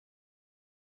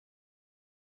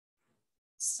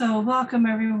So welcome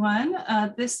everyone.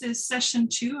 This is session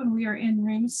 2 and we are in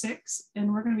room 6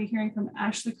 and we're going to be hearing from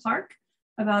Ashley Clark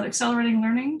about accelerating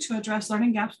learning to address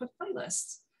learning gaps with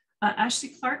playlists. Ashley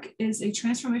Clark is a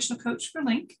transformational coach for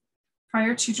LINC.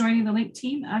 Prior to joining the LINC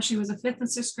team, Ashley was a 5th and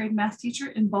 6th grade math teacher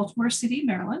in Baltimore City,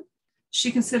 Maryland.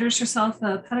 She considers herself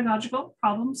a pedagogical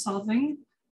problem-solving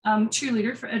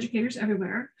cheerleader for educators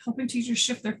everywhere, helping teachers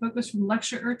shift their focus from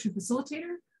lecturer to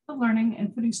facilitator of learning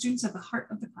and putting students at the heart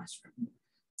of the classroom.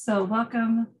 So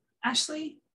welcome,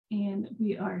 Ashley, and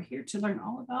we are here to learn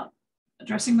all about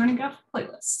addressing learning gap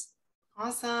playlists.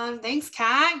 Awesome. Thanks,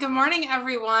 Kat. Good morning,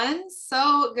 everyone.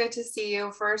 So good to see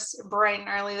you first bright and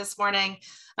early this morning.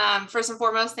 First and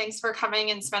foremost, thanks for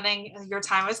coming and spending your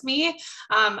time with me.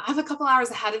 I have a couple hours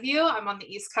ahead of you. I'm on the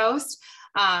East Coast.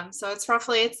 So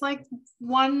it's like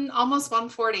almost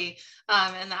 1:40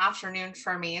 in the afternoon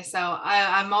for me. So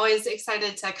I'm always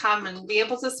excited to come and be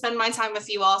able to spend my time with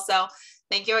you all. So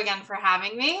thank you again for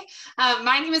having me.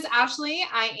 My name is Ashley.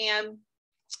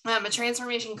 I'm a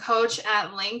transformation coach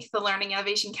at LINC, the Learning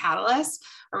Innovation Catalyst,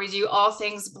 where we do all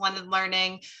things blended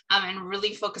learning and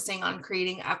really focusing on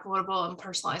creating equitable and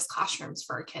personalized classrooms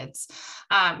for our kids.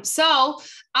 So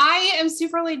I am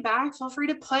super laid back. Feel free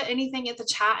to put anything at the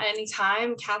chat at any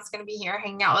time. Kat's going to be here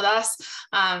hanging out with us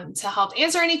to help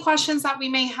answer any questions that we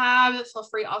may have. Feel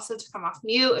free also to come off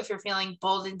mute if you're feeling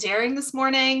bold and daring this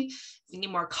morning. If you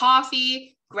need more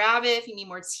coffee, grab it. If you need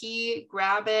more tea,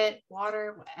 grab it,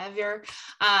 water, whatever.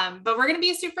 But we're going to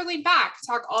be super laid back,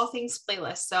 talk all things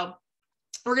playlists. So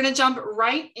we're going to jump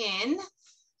right in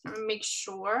and make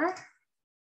sure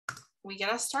we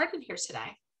get us started here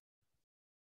today.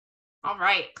 All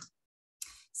right.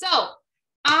 So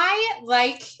I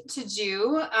like to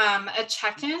do a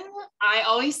check-in. I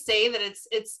always say that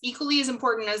it's equally as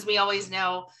important as we always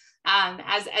know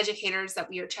as educators that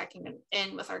we are checking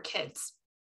in with our kids,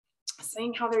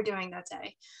 saying how they're doing that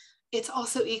day. It's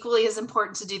also equally as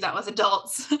important to do that with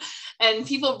adults. And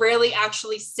people rarely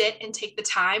actually sit and take the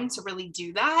time to really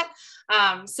do that.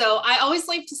 So I always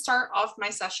like to start off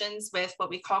my sessions with what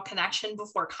we call connection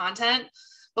before content.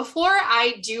 Before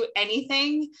I do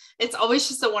anything, it's always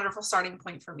just a wonderful starting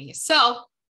point for me. So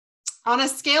on a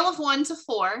scale of 1 to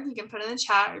 4, you can put in the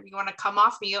chat if you want to come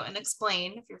off mute and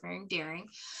explain if you're very daring.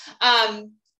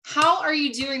 How are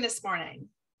you doing this morning?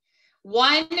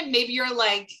 1, maybe you're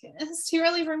like, it's too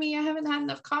early for me. I haven't had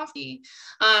enough coffee.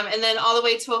 And then all the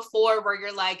way to a 4 where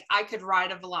you're like, I could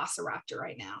ride a velociraptor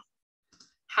right now.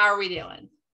 How are we doing?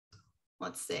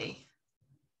 Let's see.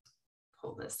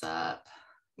 Pull this up.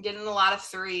 I'm getting a lot of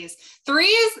 3s. 3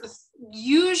 is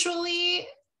usually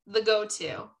the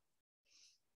go-to.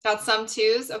 Got some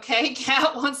 2s. Okay.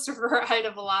 Kat wants to ride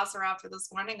a velociraptor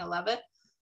this morning. I love it.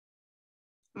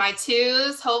 My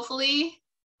 2s, hopefully,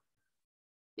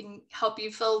 can help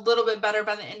you feel a little bit better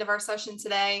by the end of our session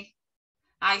today.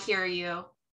 I hear you.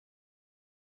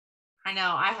 I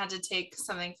know I had to take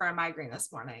something for a migraine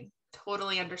this morning.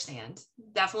 Totally understand.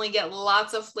 Definitely get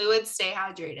lots of fluids, stay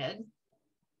hydrated.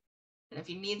 And if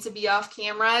you need to be off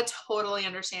camera, totally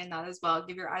understand that as well.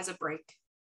 Give your eyes a break.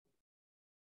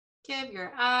 Give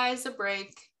your eyes a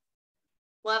break.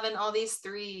 Loving all these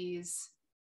 3s.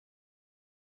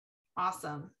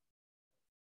 Awesome.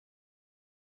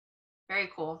 Very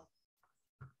cool.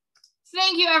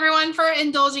 Thank you everyone for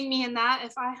indulging me in that.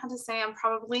 If I had to say, I'm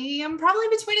probably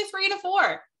between a 3 to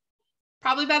 4.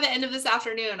 Probably by the end of this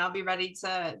afternoon, I'll be ready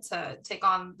to take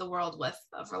on the world with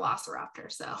a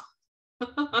velociraptor. So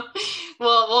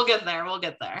we'll get there. We'll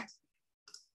get there.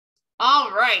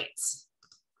 All right.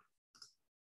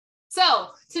 So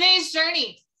today's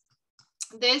journey.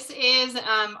 This is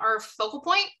our focal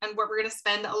point and what we're going to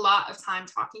spend a lot of time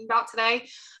talking about today.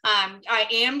 I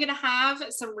am going to have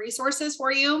some resources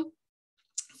for you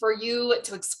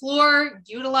to explore,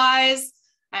 utilize.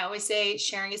 I always say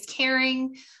sharing is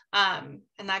caring. And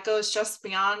that goes just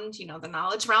beyond, the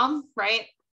knowledge realm, right?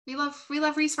 We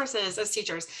love resources as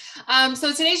teachers.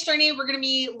 So today's journey, we're going to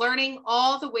be learning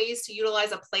all the ways to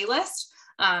utilize a playlist.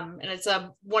 And it's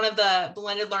one of the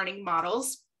blended learning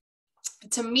models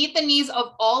to meet the needs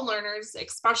of all learners,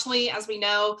 especially as we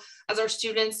know, as our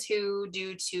students who,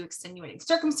 due to extenuating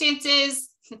circumstances,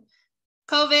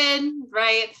 COVID,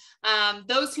 right?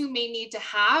 Those who may need to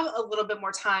have a little bit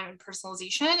more time and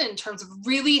personalization in terms of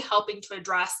really helping to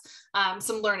address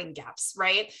some learning gaps,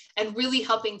 right? And really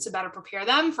helping to better prepare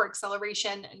them for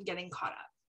acceleration and getting caught up.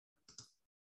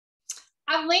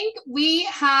 At LINC, we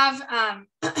have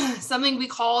something we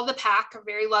call the PAC,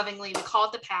 very lovingly, we call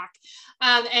it the PAC.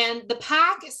 And the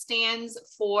PAC stands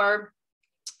for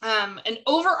an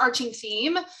overarching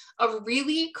theme of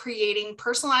really creating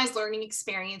personalized learning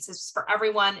experiences for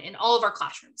everyone in all of our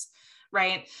classrooms,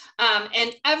 right?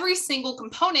 And every single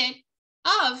component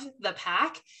of the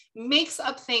pack makes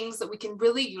up things that we can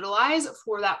really utilize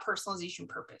for that personalization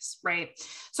purpose, right?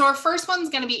 So our first one's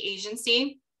going to be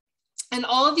agency. And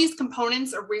all of these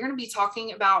components we're going to be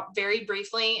talking about very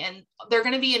briefly, and they're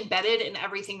going to be embedded in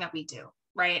everything that we do,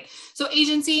 right? So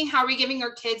agency, how are we giving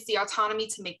our kids the autonomy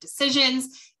to make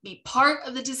decisions, be part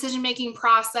of the decision-making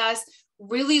process,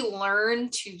 really learn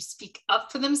to speak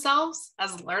up for themselves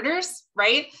as learners,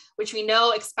 right? Which we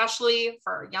know, especially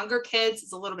for younger kids,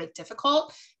 is a little bit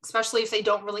difficult, especially if they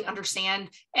don't really understand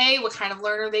A, what kind of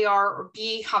learner they are, or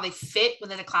B, how they fit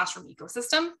within a classroom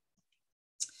ecosystem.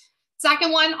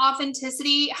 Second one,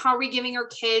 authenticity. How are we giving our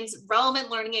kids relevant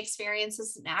learning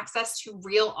experiences and access to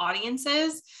real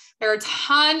audiences? There are a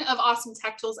ton of awesome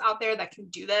tech tools out there that can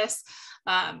do this.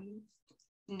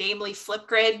 Namely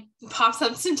Flipgrid pops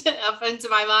up into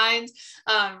my mind,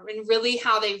 and really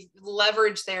how they've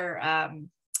leveraged their,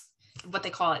 what they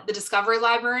call it, the discovery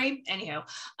library. Anyhow,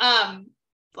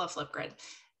 love Flipgrid.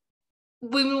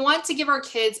 We want to give our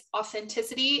kids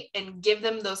authenticity and give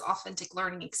them those authentic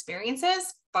learning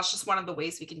experiences. That's just one of the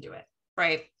ways we can do it,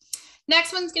 right?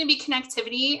 Next one's going to be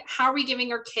connectivity. How are we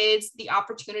giving our kids the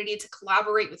opportunity to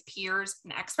collaborate with peers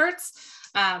and experts?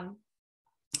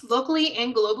 Locally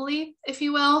and globally, if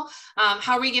you will.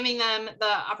 How are we giving them the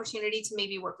opportunity to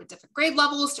maybe work with different grade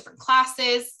levels, different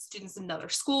classes, students in other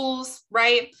schools,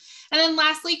 right? And then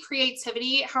lastly,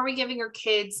 creativity. How are we giving our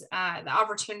kids the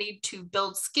opportunity to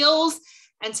build skills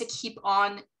and to keep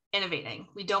on innovating?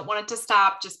 We don't want it to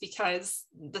stop just because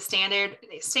the standard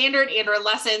and our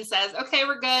lesson says, okay,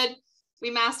 we're good,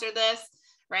 we mastered this,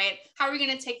 right? How are we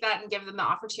going to take that and give them the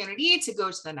opportunity to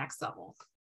go to the next level?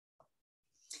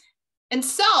 And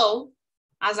so,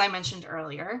 as I mentioned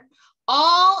earlier,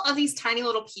 all of these tiny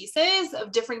little pieces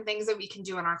of different things that we can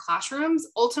do in our classrooms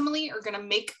ultimately are going to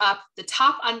make up the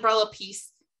top umbrella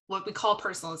piece, what we call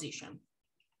personalization.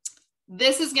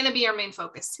 This is going to be our main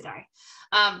focus today.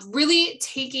 Really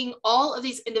taking all of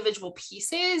these individual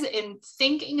pieces and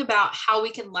thinking about how we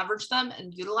can leverage them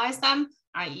and utilize them,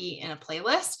 i.e. in a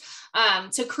playlist,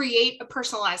 to create a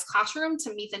personalized classroom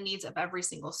to meet the needs of every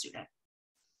single student,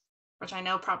 which I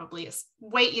know probably is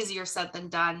way easier said than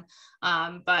done.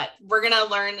 But we're gonna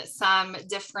learn some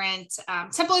different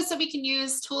templates that we can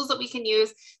use, tools that we can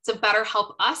use to better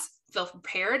help us feel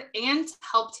prepared and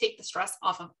help take the stress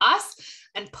off of us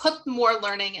and put more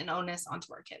learning and onus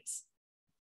onto our kids.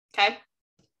 Okay.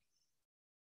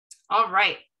 All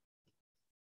right.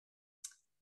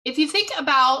 If you think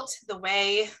about the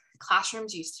way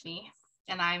classrooms used to be,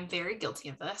 and I'm very guilty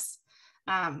of this,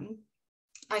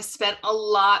 I spent a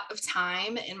lot of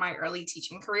time in my early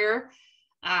teaching career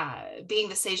being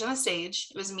the sage on the stage.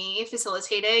 It was me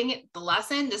facilitating the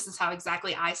lesson. This is how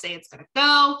exactly I say it's going to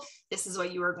go. This is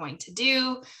what you are going to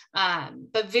do.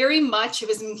 But very much it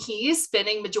was me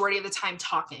spending majority of the time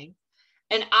talking.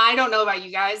 And I don't know about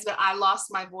you guys, but I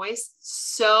lost my voice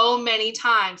so many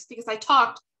times because I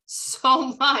talked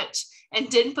so much and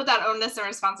didn't put that onus and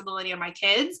responsibility on my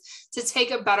kids to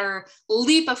take a better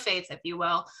leap of faith, if you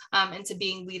will, into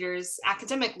being leaders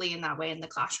academically in that way in the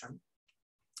classroom.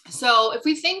 So if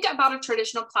we think about a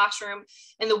traditional classroom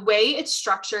and the way it's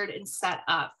structured and set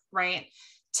up, right?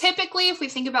 Typically, if we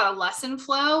think about a lesson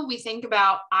flow, we think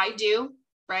about I do,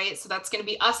 right? So that's going to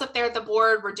be us up there at the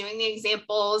board. We're doing the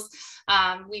examples.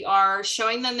 We are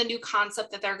showing them the new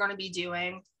concept that they're going to be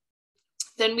doing.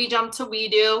 Then we jump to we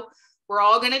do. We're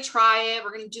all going to try it.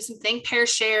 We're going to do some think, pair,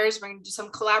 shares. We're going to do some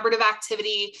collaborative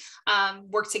activity,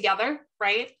 work together,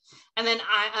 right? And then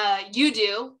you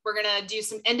do. We're going to do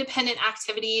some independent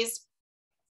activities.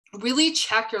 Really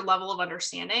check your level of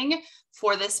understanding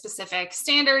for this specific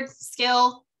standard,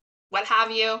 skill, what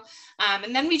have you.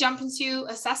 And then we jump into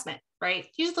assessment, right?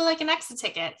 Usually like an exit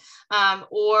ticket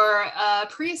or a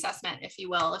pre-assessment, if you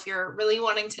will, if you're really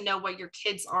wanting to know what your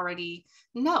kids already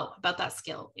know about that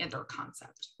skill and or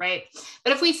concept, right?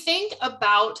 But if we think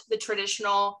about the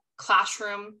traditional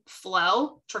classroom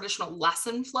flow, traditional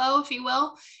lesson flow, if you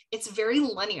will, it's very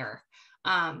linear.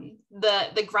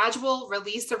 The gradual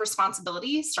release of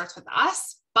responsibility starts with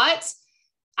us, but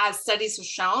as studies have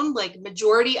shown, like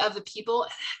majority of the people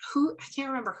I can't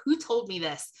remember who told me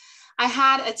this. I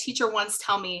had a teacher once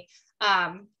tell me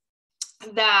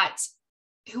that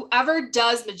whoever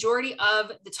does majority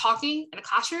of the talking in a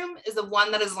classroom is the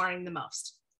one that is learning the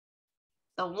most.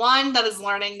 The one that is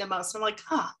learning the most. I'm like,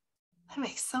 That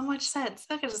makes so much sense.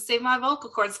 I could just save my vocal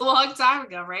cords a long time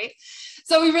ago, right?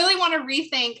 So we really want to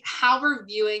rethink how we're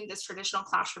viewing this traditional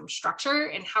classroom structure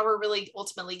and how we're really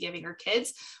ultimately giving our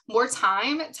kids more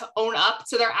time to own up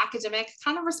to their academic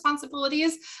kind of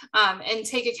responsibilities and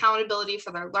take accountability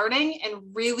for their learning and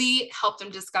really help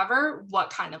them discover what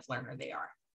kind of learner they are.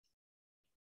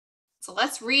 So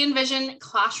let's re-envision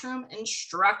classroom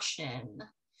instruction.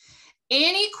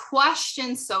 Any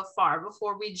questions so far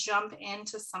before we jump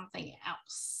into something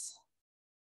else?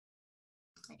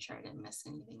 Make sure I didn't miss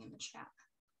anything in the chat.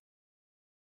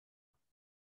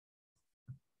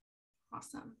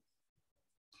 Awesome.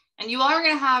 And you all are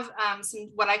going to have some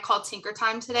what I call tinker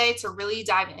time today to really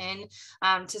dive in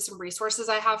to some resources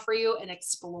I have for you and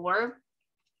explore.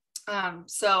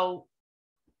 So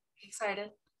be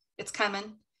excited. It's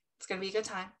coming. It's going to be a good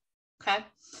time. Okay.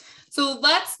 So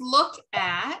let's look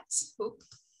at,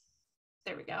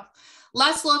 there we go.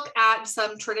 Let's look at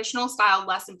some traditional style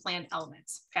lesson plan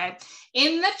elements, okay?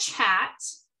 In the chat,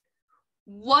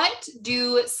 what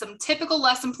do some typical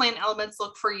lesson plan elements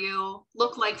look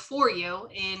like for you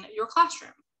in your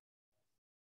classroom?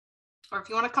 Or if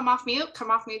you want to come off mute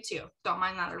too. Don't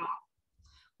mind that at all.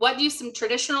 What do some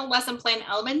traditional lesson plan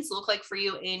elements look like for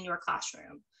you in your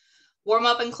classroom? Warm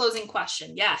up and closing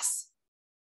question, yes.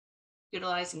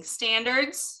 Utilizing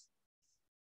standards,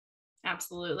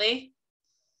 absolutely.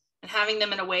 And having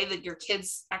them in a way that your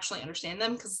kids actually understand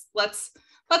them, because let's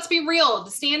be real,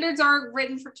 the standards are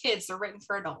written for kids, they're written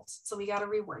for adults, so we got to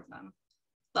reword them.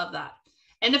 Love that.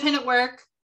 Independent work,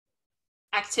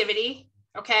 activity,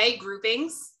 okay,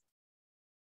 groupings,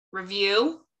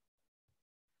 review,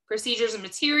 procedures and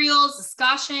materials,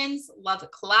 discussions, love the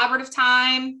collaborative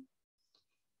time.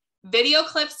 Video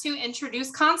clips to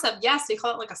introduce concept. Yes, we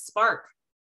call it like a spark.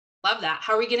 Love that.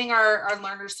 How are we getting our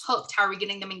learners hooked? How are we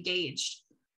getting them engaged?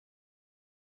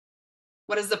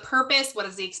 What is the purpose? What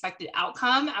is the expected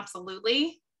outcome?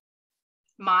 Absolutely.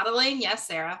 Modeling. Yes,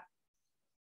 Sarah.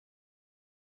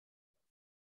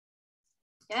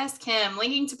 Yes, Kim.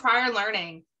 Linking to prior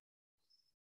learning.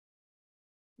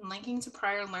 Linking to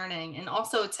prior learning. And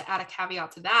also to add a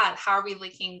caveat to that, how are we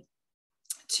linking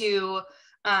to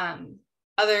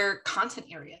other content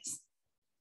areas?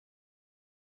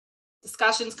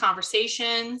 Discussions,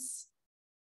 conversations.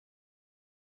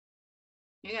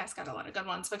 You guys got a lot of good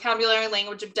ones. Vocabulary,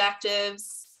 language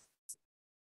objectives.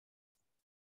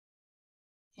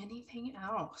 Anything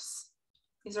else?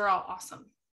 These are all awesome.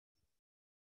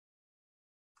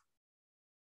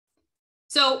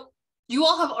 So you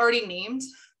all have already named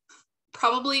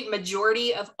probably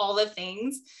majority of all the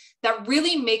things that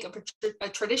really make a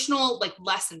traditional like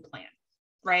lesson plan,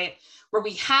 right? Where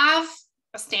we have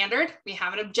a standard, we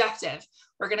have an objective.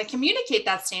 We're going to communicate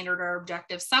that standard or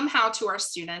objective somehow to our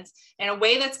students in a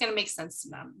way that's going to make sense to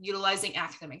them, utilizing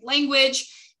academic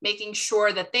language, making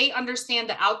sure that they understand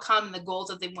the outcome and the goals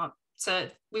that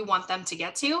we want them to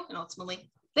get to, and ultimately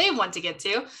they want to get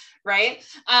to, right?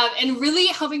 And really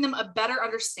helping them better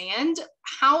understand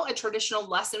how a traditional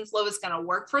lesson flow is going to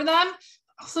work for them,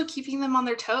 also keeping them on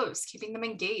their toes, keeping them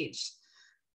engaged.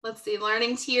 Let's see,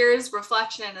 learning tiers,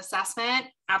 reflection, and assessment.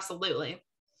 Absolutely.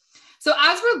 So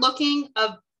as we're looking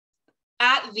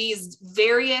at these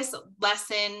various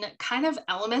lesson kind of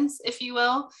elements, if you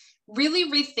will,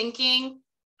 really rethinking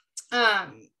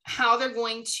how they're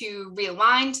going to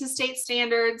realign to state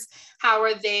standards, how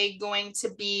are they going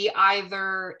to be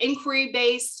either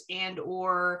inquiry-based and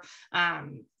or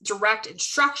direct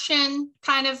instruction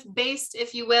kind of based,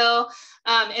 if you will,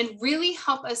 and really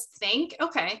help us think,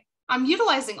 okay, I'm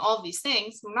utilizing all of these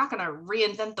things. I'm not going to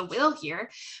reinvent the wheel here,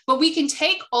 but we can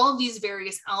take all of these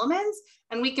various elements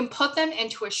and we can put them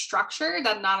into a structure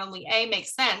that not only A,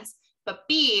 makes sense, but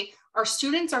B, our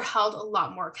students are held a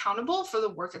lot more accountable for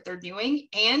the work that they're doing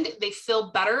and they feel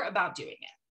better about doing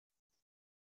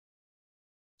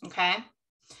it. Okay,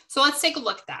 so let's take a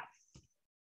look at that.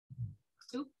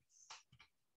 Boop.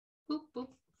 Boop, boop.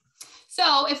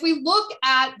 So if we look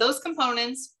at those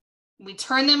components, we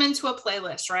turn them into a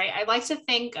playlist, right? I like to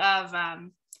think of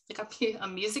like a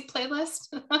music playlist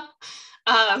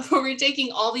where we're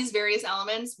taking all these various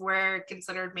elements, we're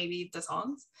considered maybe the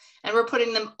songs, and we're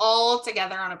putting them all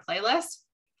together on a playlist.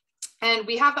 And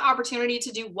we have the opportunity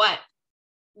to do what?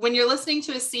 When you're listening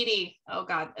to a CD, oh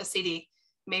God, a CD,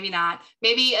 maybe not,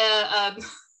 maybe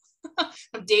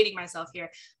I'm dating myself here.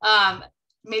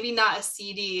 Maybe not a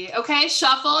CD. Okay,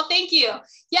 shuffle, thank you.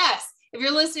 Yes. If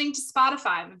you're listening to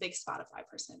Spotify, I'm a big Spotify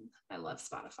person. I love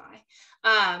Spotify.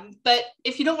 But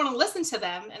if you don't want to listen to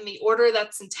them in the order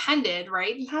that's intended,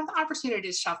 right, you have the opportunity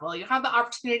to shuffle. You have the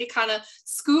opportunity to kind of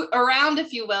scoot around,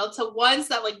 if you will, to ones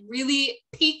that like really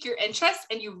pique your interest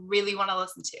and you really want to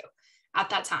listen to. at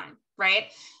that time, right?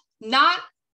 Not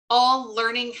all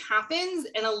learning happens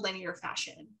in a linear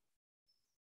fashion.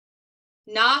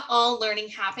 Not all learning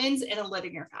happens in a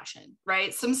linear fashion,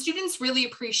 right? Some students really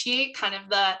appreciate kind of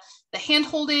the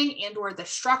hand-holding and or the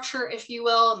structure, if you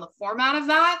will, and the format of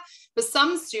that. But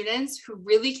some students who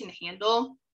really can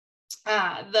handle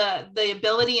the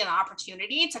ability and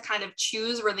opportunity to kind of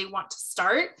choose where they want to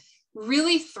start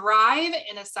really thrive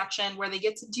in a section where they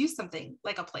get to do something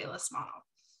like a playlist model,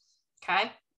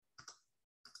 okay?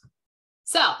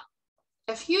 So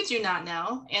if you do not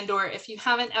know, and or if you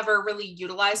haven't ever really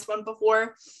utilized one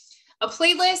before, a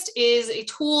playlist is a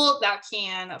tool that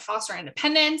can foster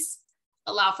independence,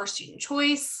 allow for student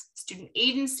choice, student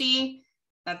agency.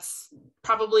 That's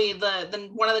probably the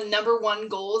one of the number one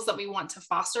goals that we want to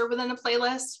foster within a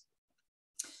playlist.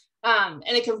 And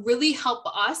it can really help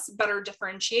us better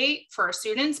differentiate for our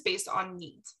students based on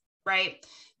needs, right?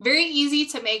 Very easy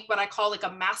to make what I call like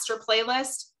a master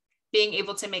playlist, being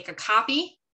able to make a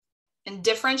copy and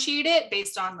differentiate it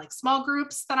based on like small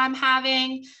groups that I'm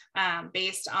having,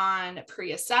 based on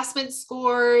pre-assessment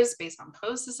scores, based on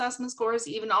post-assessment scores,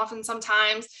 even often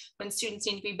sometimes when students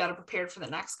need to be better prepared for the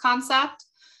next concept.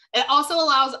 It also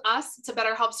allows us to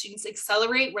better help students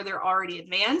accelerate where they're already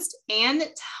advanced and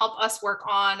to help us work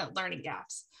on learning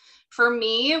gaps. For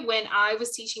me, when I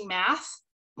was teaching math,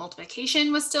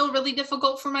 multiplication was still really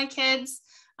difficult for my kids.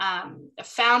 A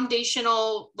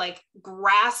foundational like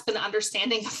grasp and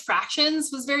understanding of fractions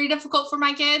was very difficult for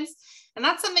my kids. And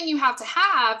that's something you have to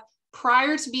have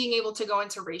prior to being able to go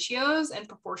into ratios and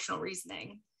proportional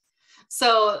reasoning.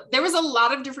 So there was a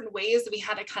lot of different ways that we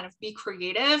had to kind of be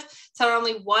creative to not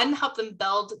only one, help them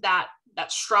build that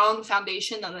strong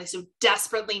foundation that they so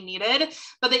desperately needed,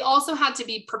 but they also had to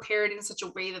be prepared in such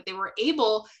a way that they were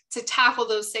able to tackle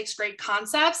those 6th grade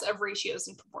concepts of ratios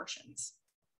and proportions.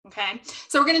 Okay,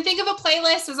 so we're going to think of a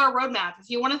playlist as our roadmap.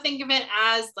 If you want to think of it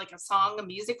as like a song, a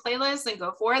music playlist, then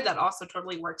go for it. That also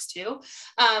totally works too.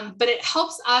 But it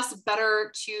helps us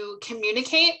better to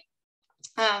communicate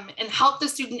and help the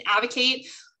student advocate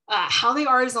how they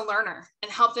are as a learner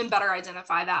and help them better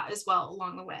identify that as well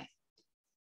along the way.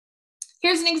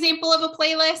 Here's an example of a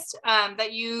playlist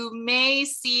that you may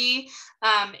see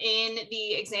in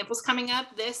the examples coming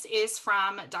up. This is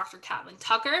from Dr. Catlin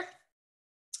Tucker.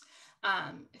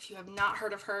 If you have not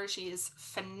heard of her, she is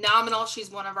phenomenal. She's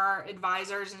one of our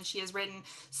advisors, and she has written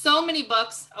so many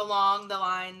books along the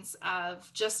lines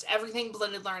of just everything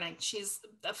blended learning. She's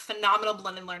a phenomenal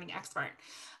blended learning expert.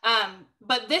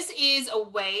 But this is a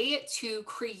way to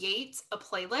create a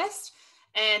playlist,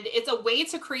 and it's a way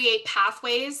to create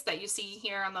pathways that you see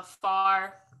here on the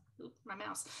far,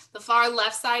 the far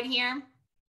left side here.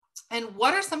 And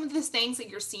what are some of the things that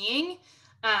you're seeing?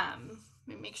 Let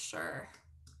me make sure.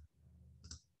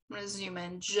 I'm going to zoom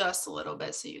in just a little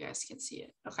bit so you guys can see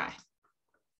it. Okay.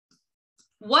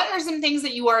 What are some things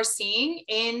that you are seeing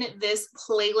in this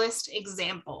playlist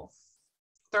example?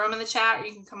 Throw them in the chat or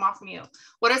you can come off mute.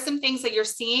 What are some things that you're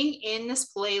seeing in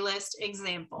this playlist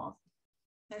example?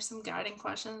 There's some guiding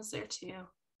questions there too.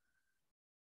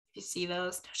 If you see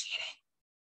those, no cheating.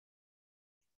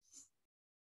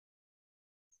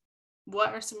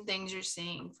 What are some things you're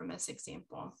seeing from this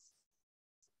example?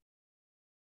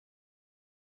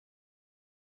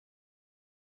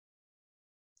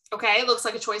 Okay, it looks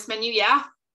like a choice menu, yeah.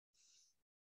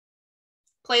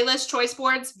 Playlist, choice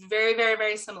boards, very, very,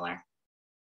 very similar.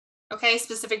 Okay,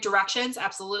 specific directions,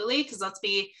 absolutely, because let's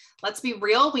be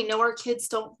real, we know our kids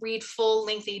don't read full,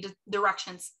 lengthy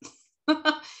directions.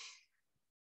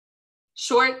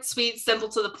 Short, sweet, simple,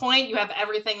 to the point, you have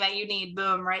everything that you need,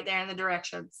 boom, right there in the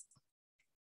directions.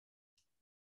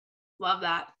 Love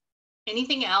that.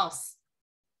 Anything else?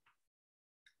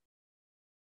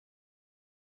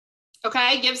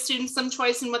 Okay, give students some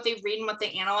choice in what they read and what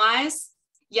they analyze.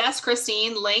 Yes,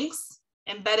 Christine, links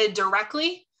embedded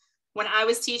directly. When I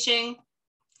was teaching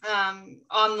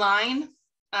online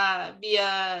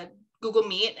via Google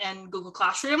Meet and Google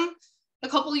Classroom a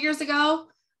couple of years ago,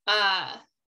 I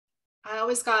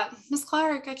always got, Ms.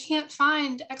 Clark, I can't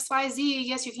find XYZ.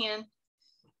 Yes, you can.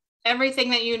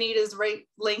 Everything that you need is right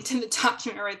linked in the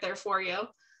document right there for you.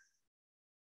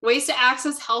 Ways to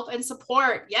access help and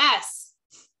support. Yes.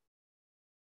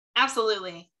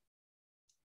 Absolutely.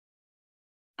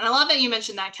 And I love that you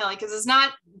mentioned that, Kelly, because it's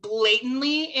not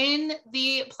blatantly in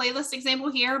the playlist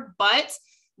example here, but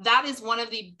that is one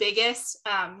of the biggest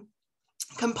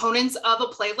components of a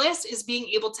playlist is being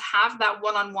able to have that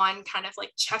one-on-one kind of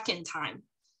like check-in time.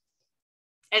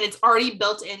 And it's already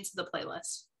built into the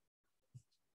playlist.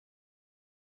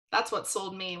 That's what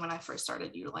sold me when I first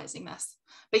started utilizing this.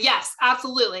 But yes,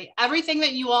 absolutely. Everything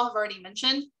that you all have already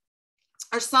mentioned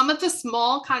Are some of the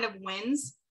small kind of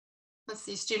wins? Let's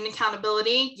see, student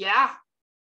accountability. Yeah.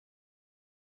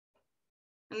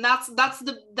 And that's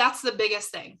the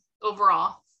biggest thing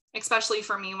overall, especially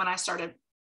for me when I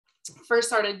first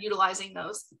started utilizing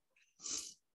those.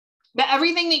 But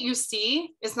everything that you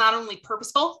see is not only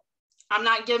purposeful. I'm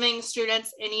not giving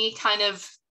students any kind of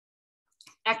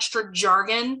extra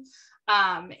jargon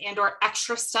and or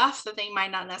extra stuff that they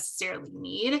might not necessarily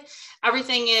need.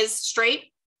 Everything is straight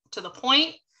to the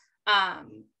point.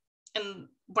 And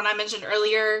when I mentioned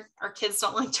earlier, our kids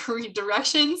don't like to read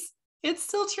directions. It's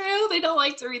still true. They don't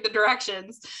like to read the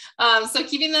directions. So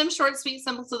keeping them short, sweet,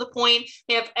 simple, to the point.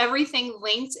 They have everything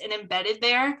linked and embedded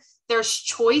there. There's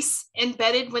choice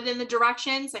embedded within the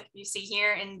directions, like you see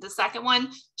here in the second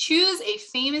one. Choose a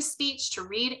famous speech to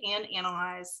read and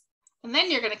analyze. And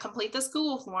then you're going to complete this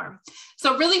Google form.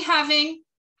 So really having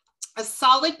a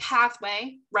solid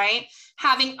pathway, right?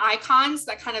 Having icons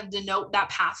that kind of denote that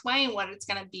pathway and what it's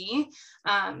going to be.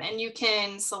 And you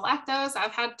can select those.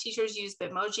 I've had teachers use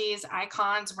Bitmojis,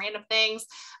 icons, random things.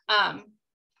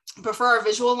 But for our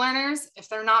visual learners, if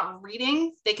they're not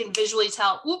reading, they can visually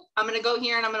tell, oop, I'm going to go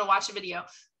here and I'm going to watch a video.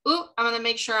 Oop, I'm going to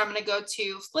make sure I'm going to go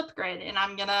to Flipgrid and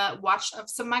I'm going to watch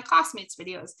some of my classmates'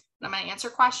 videos and I'm going to answer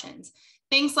questions.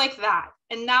 Things like that.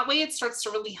 And that way it starts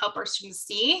to really help our students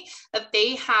see that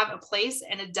they have a place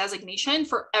and a designation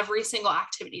for every single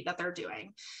activity that they're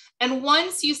doing. And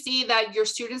once you see that your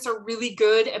students are really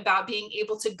good about being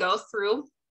able to go through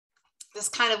this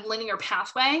kind of linear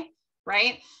pathway,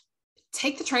 right?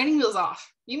 Take the training wheels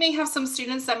off. You may have some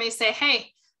students that may say,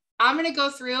 hey, I'm going to go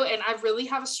through and I really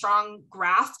have a strong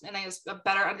grasp and I have a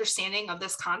better understanding of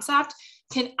this concept.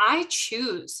 Can I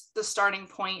choose the starting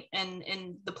point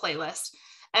in the playlist?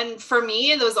 And for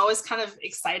me, it was always kind of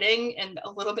exciting and a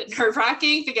little bit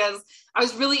nerve-wracking because I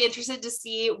was really interested to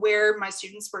see where my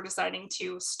students were deciding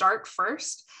to start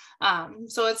first.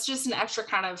 So it's just an extra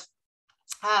kind of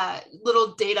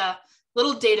little data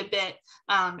bit,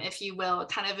 if you will,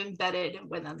 kind of embedded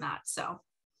within that. So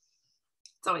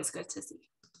it's always good to see.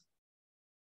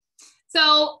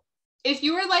 So if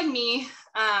you were like me,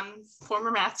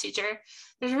 former math teacher,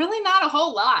 there's really not a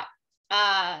whole lot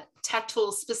tech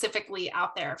tools specifically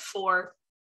out there for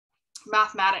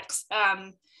mathematics.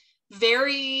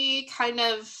 Very kind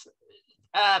of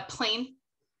plain,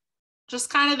 just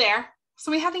kind of there.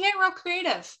 So we had to get real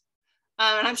creative.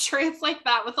 And I'm sure it's like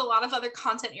that with a lot of other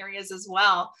content areas as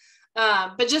well.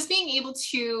 But just being able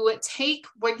to take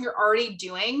what you're already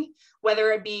doing,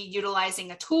 whether it be utilizing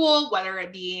a tool, whether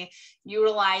it be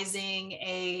utilizing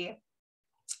a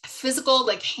physical,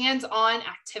 like hands-on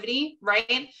activity,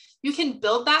 right? You can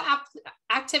build that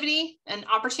activity and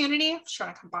opportunity. I'm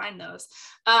trying to combine those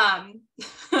and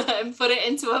put it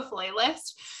into a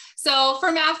playlist. So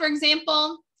for math, for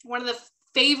example, one of the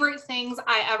favorite things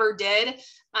I ever did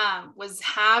was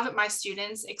have my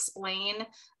students explain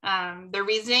their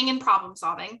reasoning and problem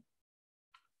solving,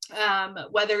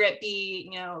 whether it be,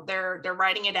 you know, they're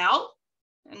writing it out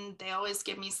and they always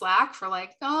give me slack for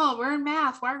like, oh, we're in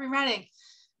math. Why are we writing?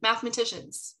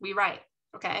 Mathematicians, we write.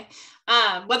 Okay.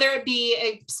 Whether it be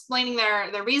explaining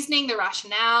their reasoning, their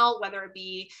rationale, whether it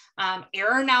be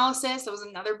error analysis, that was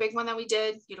another big one that we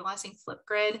did utilizing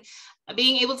Flipgrid,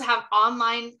 being able to have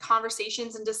online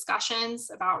conversations and discussions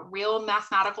about real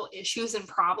mathematical issues and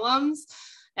problems.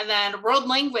 And then world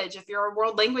language, if you're a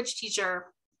world language teacher,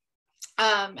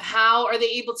 how are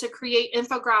they able to create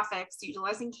infographics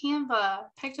utilizing Canva,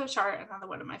 PictoChart, another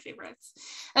one of my favorites.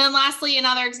 And then lastly,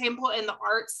 another example in the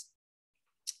arts,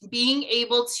 being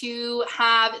able to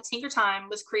have Tinker Time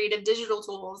with creative digital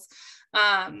tools.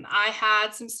 I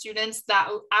had some students that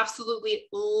absolutely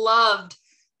loved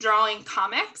drawing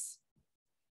comics.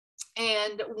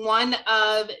 And one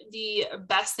of the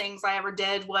best things I ever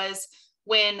did was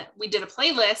when we did a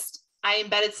playlist, I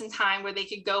embedded some time where they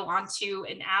could go onto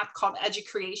an app called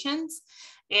Educreations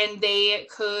and they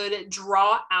could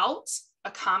draw out a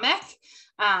comic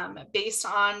based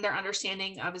on their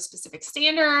understanding of a specific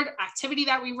standard, activity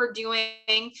that we were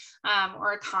doing,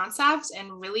 or a concept,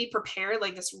 and really prepare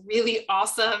like this really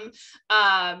awesome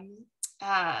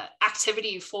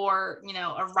activity for, you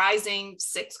know, a rising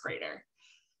sixth grader.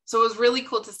 So it was really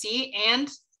cool to see. And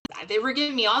they were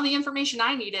giving me all the information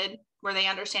I needed. Were they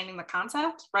understanding the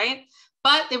concept, right?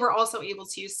 But they were also able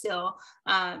to still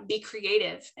be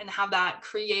creative and have that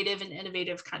creative and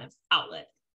innovative kind of outlet,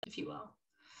 if you will.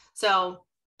 So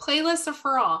playlists are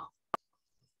for all.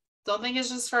 Don't think it's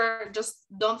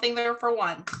don't think they're for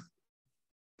one.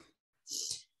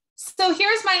 So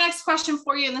here's my next question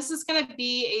for you. And this is going to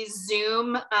be a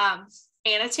Zoom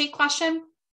annotate question.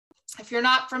 If you're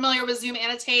not familiar with Zoom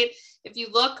Annotate, If you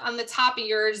look on the top of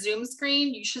your Zoom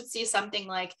screen, you should see something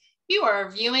like, you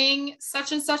are viewing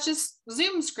such and such a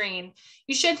Zoom screen.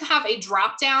 You should have a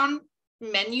drop-down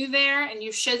menu there, and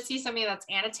you should see something that's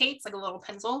annotates, like a little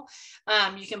pencil.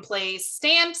 You can place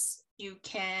stamps, you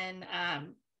can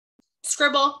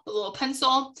scribble with a little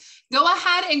pencil. Go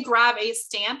ahead and grab a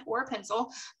stamp or a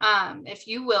pencil, if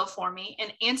you will, for me,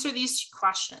 and answer these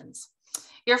questions.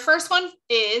 Your first one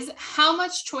is, how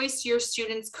much choice do your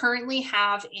students currently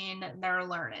have in their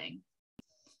learning?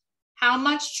 How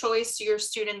much choice do your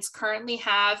students currently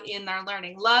have in their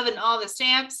learning? Love and all the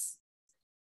stamps.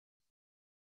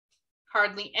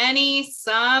 Hardly any,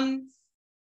 some.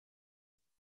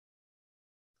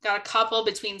 Got a couple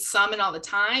between some and all the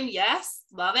time. Yes,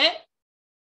 love it.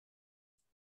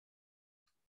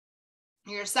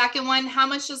 Your second one, how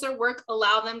much does their work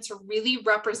allow them to really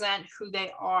represent who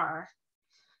they are?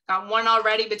 Got one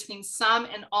already between some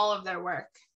and all of their work.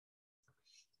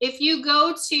 If you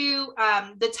go to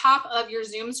the top of your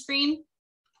Zoom screen,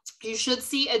 you should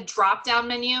see a drop-down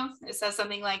menu. It says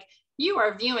something like, you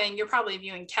are viewing, you're probably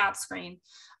viewing Kat's screen.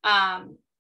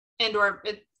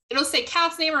 It'll say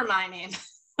Kat's name or my name.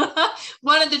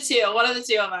 one of the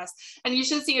two of us. And you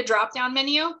should see a drop-down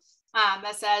menu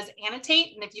that says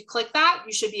annotate. And if you click that,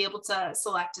 you should be able to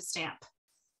select a stamp.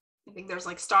 I think there's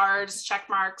like stars, check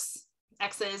marks,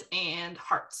 X's, and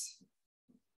hearts.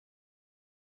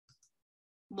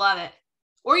 Love it.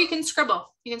 Or you can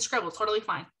scribble. You can scribble, totally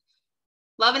fine.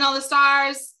 Loving all the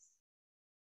stars.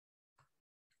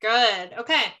 Good.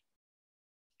 Okay.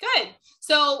 Good.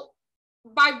 So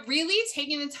by really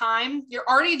taking the time, you're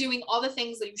already doing all the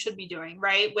things that you should be doing,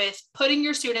 right? With putting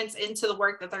your students into the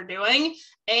work that they're doing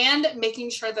and making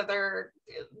sure that they're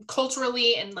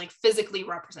culturally and like physically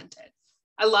represented.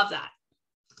 I love that.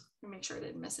 Make sure I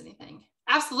didn't miss anything.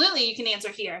 Absolutely. You can answer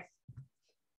here.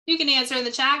 You can answer in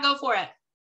the chat. Go for it.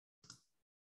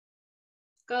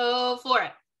 Go for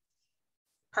it.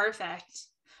 Perfect.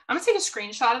 I'm going to take a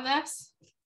screenshot of this.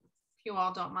 If you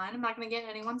all don't mind, I'm not going to get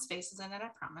anyone's faces in it, I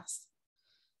promise.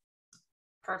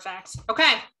 Perfect.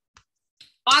 Okay.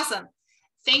 Awesome.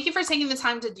 Thank you for taking the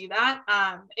time to do that.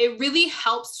 It really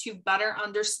helps to better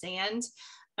understand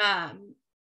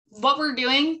what we're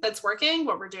doing that's working,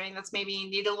 what we're doing that's maybe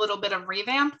need a little bit of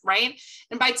revamp, right?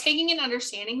 And by taking and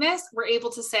understanding this, we're able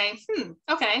to say,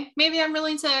 okay, maybe I'm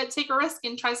willing to take a risk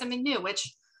and try something new,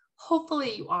 which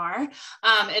hopefully you are,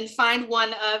 and find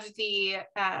one of the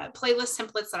playlist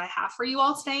templates that I have for you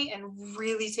all today and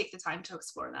really take the time to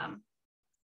explore them.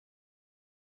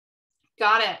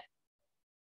 Got it.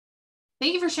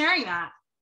 Thank you for sharing that.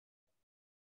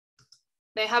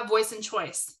 They have voice and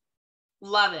choice.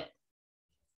 Love it.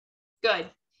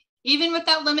 Good. Even with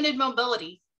that limited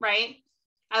mobility, right?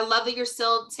 I love that you're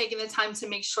still taking the time to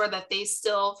make sure that they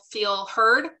still feel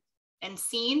heard and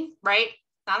seen, right?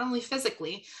 Not only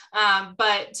physically,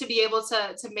 but to be able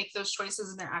to make those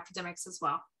choices in their academics as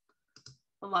well.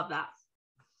 I love that.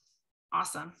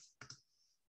 Awesome.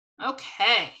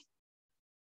 Okay.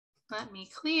 Let me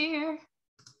clear.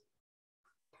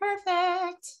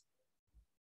 Perfect.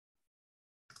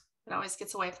 It always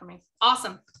gets away from me.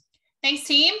 Awesome. Thanks,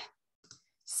 team.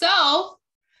 So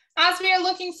as we are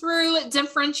looking through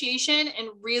differentiation and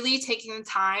really taking the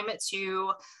time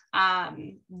to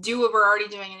do what we're already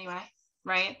doing anyway,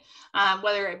 right?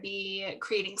 Whether it be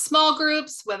creating small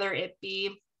groups, whether it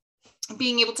be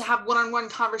being able to have one-on-one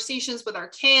conversations with our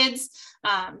kids,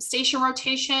 station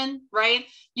rotation, right?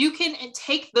 You can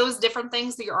take those different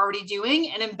things that you're already doing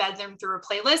and embed them through a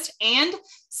playlist and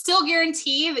still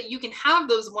guarantee that you can have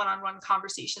those one-on-one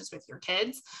conversations with your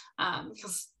kids.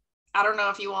 Because I don't know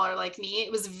if you all are like me,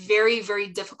 it was very, very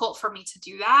difficult for me to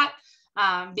do that.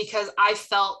 Because I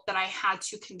felt that I had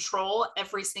to control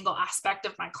every single aspect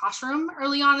of my classroom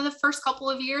early on in the first couple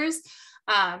of years.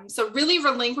 So really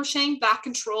relinquishing that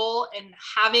control and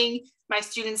having my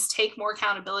students take more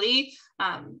accountability,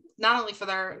 not only for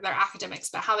their academics,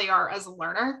 but how they are as a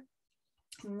learner,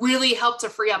 really helped to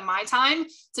free up my time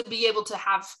to be able to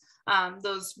have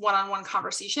those one-on-one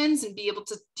conversations and be able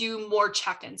to do more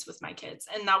check-ins with my kids.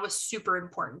 And that was super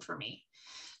important for me.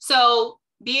 So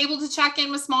be able to check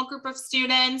in with small group of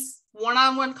students,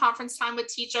 one-on-one conference time with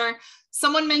teacher.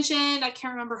 Someone mentioned, I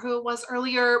can't remember who it was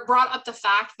earlier, brought up the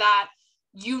fact that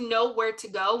you know where to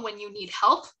go when you need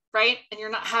help, right? And you're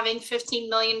not having 15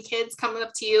 million kids coming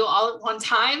up to you all at one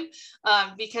time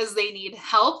because they need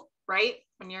help, right?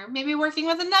 When you're maybe working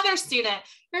with another student,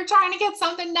 you're trying to get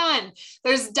something done.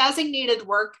 There's designated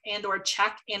work and or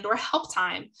check and or help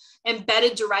time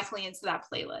embedded directly into that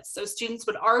playlist. So students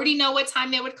would already know what time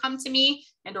they would come to me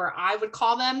and or I would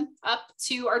call them up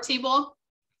to our table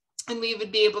And we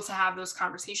would be able to have those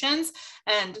conversations,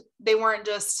 and they weren't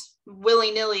just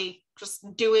willy-nilly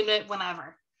just doing it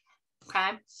whenever.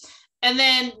 Okay. And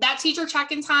then that teacher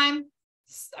check-in time,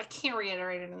 I can't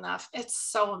reiterate it enough. It's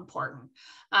so important,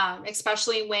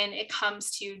 especially when it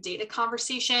comes to data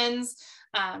conversations,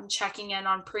 checking in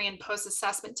on pre and post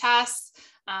assessment tests,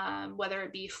 whether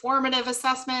it be formative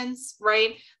assessments,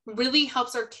 right? Really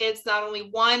helps our kids not only,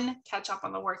 one, catch up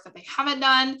on the work that they haven't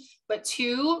done, but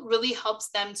two, really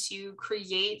helps them to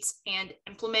create and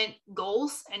implement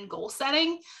goals and goal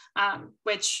setting,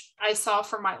 which I saw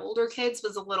for my older kids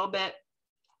was a little bit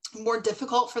more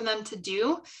difficult for them to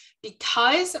do,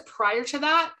 because prior to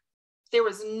that, there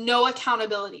was no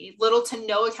accountability, little to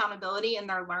no accountability in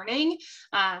their learning.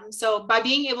 So by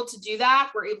being able to do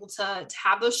that, we're able to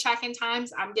have those check-in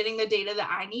times. I'm getting the data that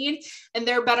I need, and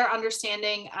they're better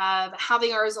understanding of how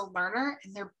they are as a learner,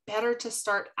 and they're better to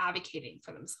start advocating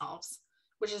for themselves,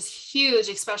 which is huge,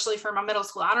 especially for my middle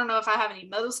school. I don't know if I have any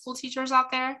middle school teachers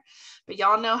out there, but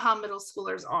y'all know how middle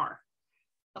schoolers are.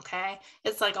 Okay.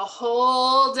 It's like a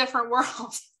whole different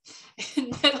world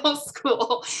in middle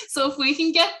school. So if we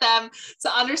can get them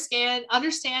to understand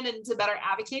and to better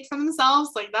advocate for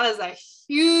themselves, like that is a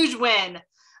huge win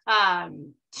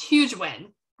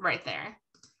right there,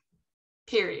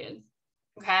 period.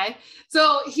 Okay.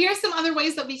 So here's some other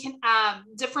ways that we can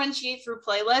differentiate through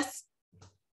playlists.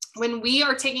 When we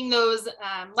are taking those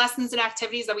lessons and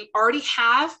activities that we already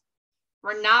have,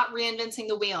 we're not reinventing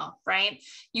the wheel, right?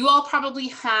 You all probably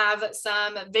have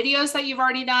some videos that you've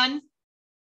already done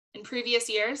in previous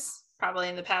years, probably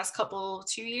in the past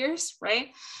 2 years, right?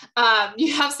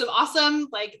 You have some awesome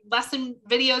like lesson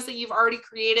videos that you've already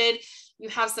created. You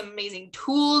have some amazing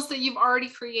tools that you've already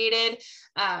created,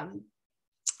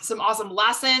 some awesome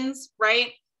lessons,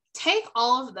 right? Take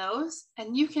all of those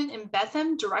and you can embed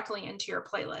them directly into your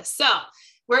playlist. So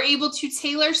we're able to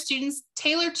tailor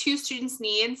to students'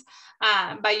 needs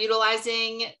by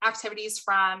utilizing activities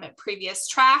from previous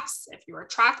tracks, if you were a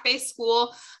track-based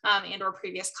school, and or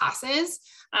previous classes,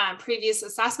 previous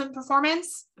assessment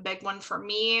performance. A big one for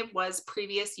me was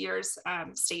previous year's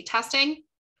state testing,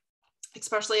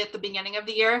 especially at the beginning of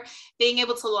the year, being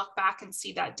able to look back and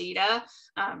see that data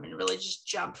and really just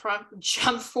jump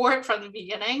for it from the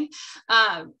beginning,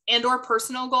 and or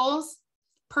personal goals.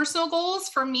 Personal goals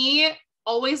for me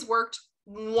always worked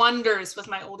wonders with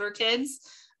my older kids,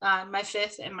 my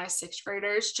 5th and my 6th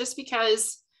graders, just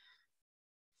because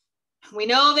we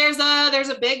know there's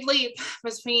a big leap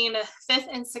between 5th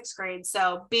and 6th grade.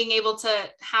 So being able to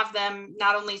have them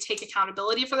not only take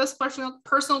accountability for those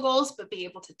personal goals, but be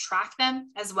able to track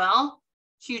them as well,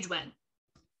 huge win,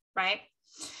 right?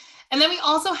 And then we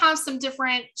also have some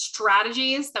different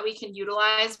strategies that we can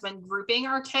utilize when grouping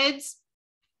our kids.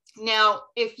 Now,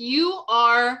 if you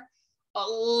are a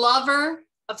lover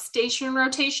of station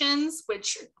rotations,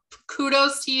 which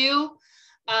kudos to you,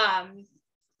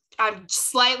 I'm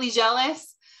slightly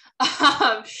jealous.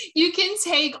 You can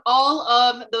take all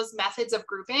of those methods of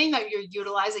grouping that you're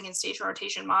utilizing in station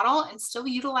rotation model and still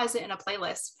utilize it in a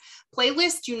playlist.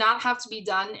 Playlists do not have to be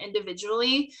done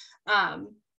individually.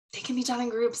 They can be done in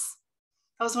groups.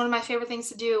 That was one of my favorite things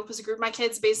to do, was to group my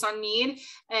kids based on need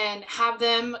and have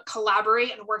them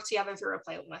collaborate and work together through a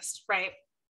playlist, right?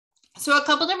 So a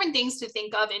couple different things to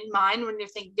think of in mind when you're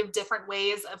thinking of different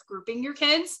ways of grouping your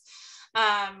kids.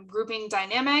 Grouping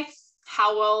dynamic,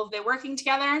 how well they're working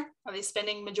together. Are they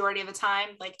spending majority of the time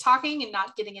like talking and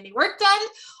not getting any work done?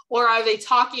 Or are they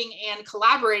talking and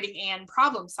collaborating and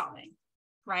problem solving,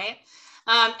 right?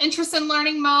 Interest in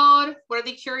learning mode, what are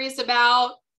they curious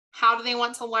about? How do they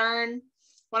want to learn?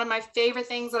 One of my favorite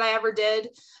things that I ever did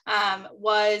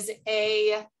was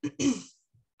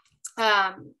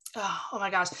oh my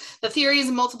gosh, the theories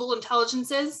of multiple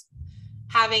intelligences,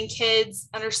 having kids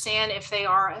understand if they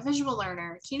are a visual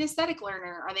learner, kinesthetic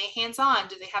learner, are they hands-on?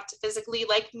 Do they have to physically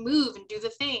like move and do the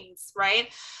things, right?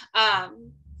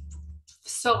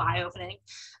 So eye-opening.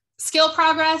 Skill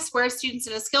progress, where students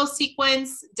in a skill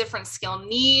sequence, different skill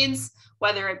needs,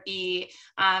 whether it be,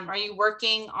 are you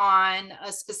working on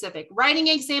a specific writing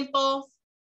example?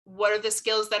 What are the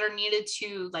skills that are needed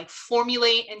to like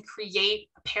formulate and create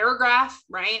a paragraph,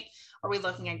 right? Are we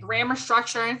looking at grammar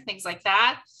structure, things like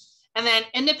that? And then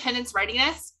independence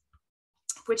readiness,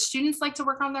 which students like to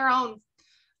work on their own.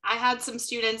 I had some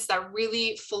students that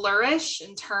really flourish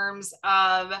in terms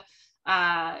of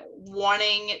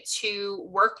wanting to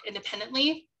work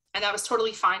independently, and that was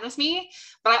totally fine with me.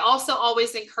 But I also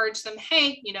always encourage them,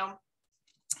 hey, you know,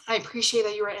 I appreciate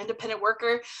that you're an independent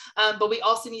worker, but we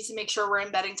also need to make sure we're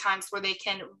embedding times where they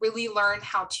can really learn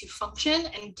how to function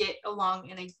and get along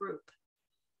in a group.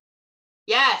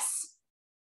 Yes,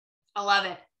 I love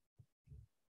it.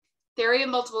 theory of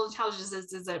multiple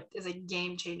intelligences is a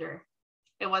game changer.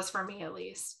 It was for me, at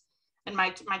least. And my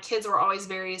kids were always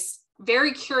very,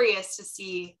 very curious to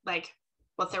see like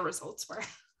what their results were.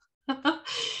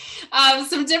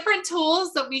 Some different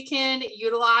tools that we can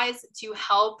utilize to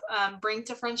help bring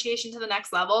differentiation to the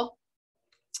next level.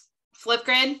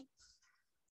 Flipgrid.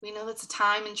 We know that's a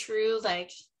time and true,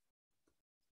 like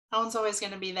no one's always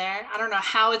going to be there. I don't know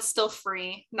how it's still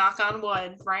free, knock on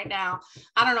wood right now.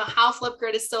 I don't know how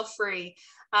Flipgrid is still free,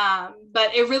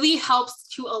 but it really helps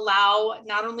to allow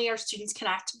not only our students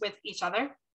connect with each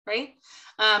other, right?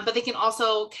 But they can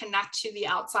also connect to the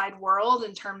outside world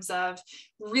in terms of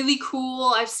really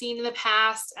cool, I've seen in the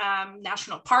past,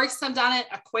 national parks have done it,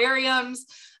 aquariums,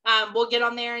 we'll get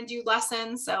on there and do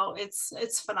lessons. So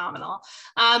it's phenomenal.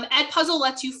 Edpuzzle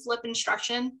lets you flip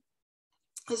instruction.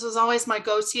 This was always my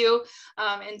go-to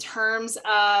in terms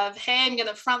of, hey, I'm going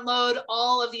to front load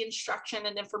all of the instruction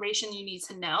and information you need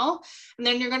to know. And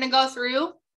then you're going to go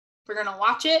through, we're going to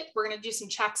watch it. We're going to do some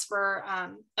checks for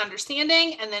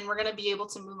understanding, and then we're going to be able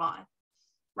to move on,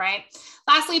 right?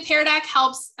 Lastly, Pear Deck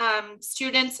helps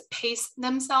students pace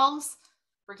themselves.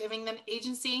 We're giving them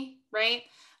agency, right?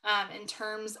 In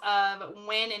terms of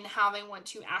when and how they want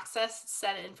to access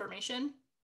said information.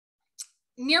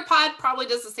 Nearpod probably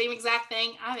does the same exact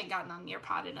thing. I haven't gotten on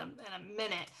Nearpod in a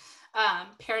minute.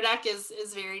 Pear Deck is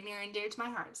very near and dear to my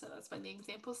heart, so that's why the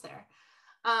examples there.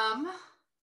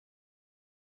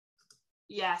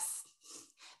 Yes,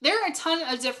 there are a ton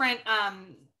of different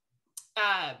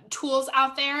tools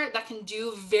out there that can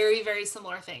do very, very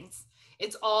similar things.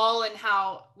 It's all in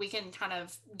how we can kind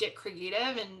of get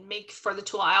creative and make for the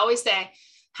tool. I always say,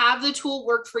 have the tool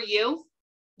work for you.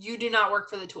 You do not work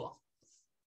for the tool.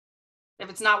 If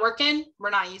it's not working,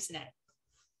 we're not using it.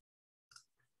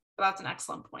 So that's an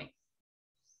excellent point.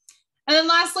 And then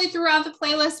lastly, throughout the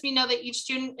playlist, we know that each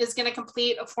student is going to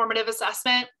complete a formative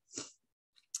assessment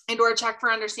and or a check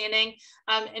for understanding,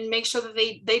 and make sure that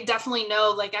they definitely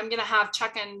know, like, I'm going to have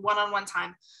check-in one-on-one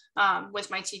time with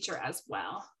my teacher as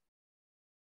well.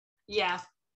 Yeah,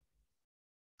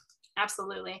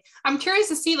 absolutely. I'm curious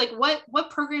to see, like, what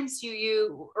programs do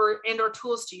you or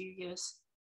tools do you use?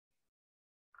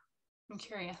 I'm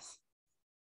curious.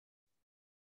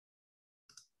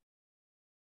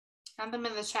 Add them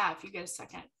in the chat if you get a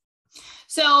second.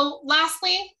 So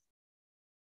lastly,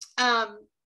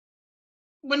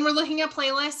 when we're looking at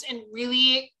playlists and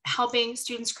really helping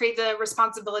students create the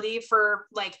responsibility for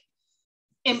like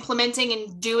implementing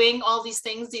and doing all these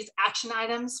things, these action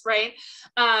items, right?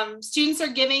 Students are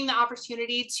giving the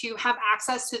opportunity to have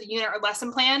access to the unit or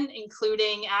lesson plan,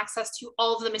 including access to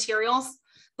all of the materials.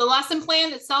 The lesson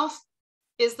plan itself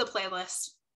is the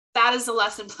playlist. That is the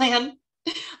lesson plan.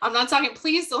 I'm not talking,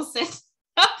 please don't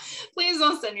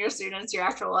send your students your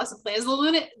actual lesson plan.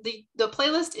 The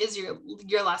playlist is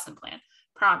your lesson plan,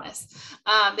 promise.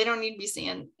 They don't need to be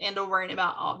seeing and or worrying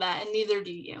about all that, and neither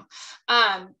do you.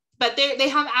 But they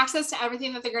have access to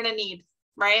everything that they're gonna need,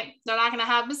 right? They're not gonna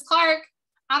have, Ms. Clark,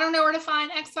 I don't know where to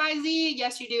find X, Y, Z.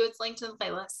 Yes, you do, it's linked in the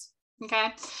playlist,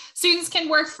 okay? Students can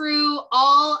work through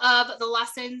all of the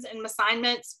lessons and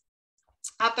assignments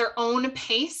at their own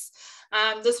pace.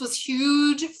 This was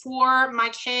huge for my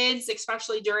kids,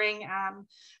 especially during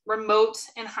remote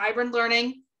and hybrid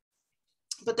learning.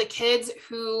 But the kids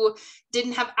who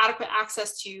didn't have adequate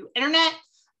access to internet,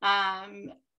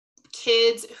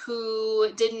 kids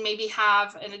who didn't maybe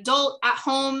have an adult at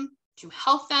home to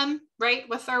help them, right,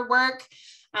 with their work.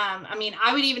 I mean,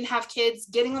 I would even have kids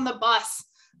getting on the bus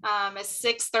at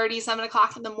 6:30, 7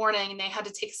 o'clock in the morning, and they had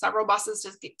to take several buses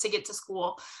to get to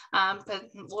school. But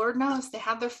Lord knows they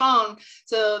had their phone.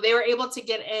 So they were able to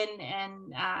get in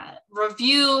and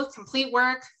review, complete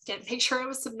work, make sure it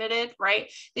was submitted,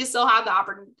 right? They still had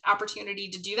the opportunity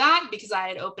to do that because I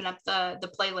had opened up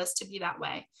the playlist to be that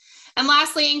way. And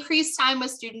lastly, increased time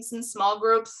with students in small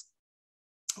groups.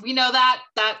 We know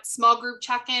that small group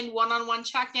check-in, one-on-one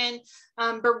check-in,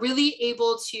 but really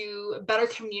able to better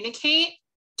communicate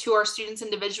to our students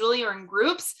individually or in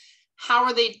groups. How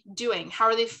are they doing? How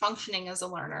are they functioning as a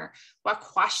learner? What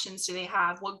questions do they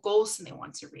have? What goals do they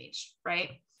want to reach,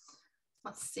 right?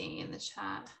 Let's see in the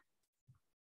chat.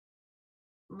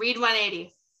 Read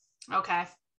 180. Okay.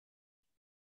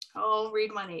 Oh,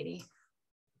 Read 180.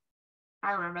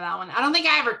 I remember that one. I don't think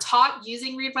I ever taught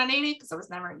using Read 180 because I was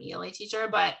never an ELA teacher,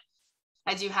 but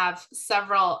I do have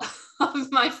several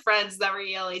of my friends that were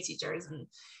ELA teachers, and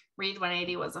Read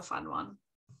 180 was a fun one.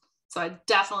 So I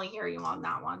definitely hear you on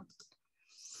that one.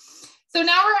 So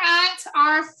now we're at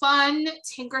our fun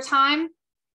tinker time.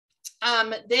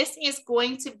 This is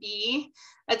going to be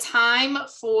a time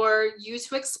for you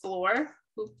to explore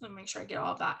Let me make sure I get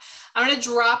all of that. I'm going to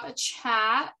drop a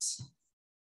chat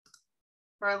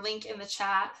or a link in the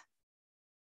chat.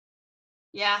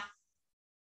 Yeah.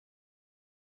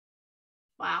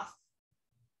 Wow.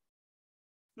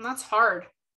 And that's hard.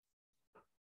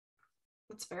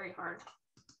 It's very hard.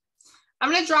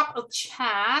 I'm going to drop a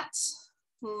chat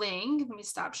link. Let me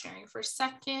stop sharing for a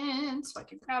second so I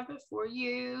can grab it for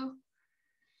you.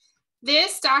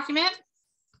 This document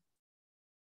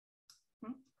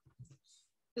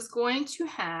is going to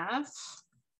have,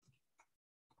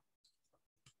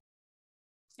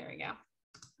 there we go.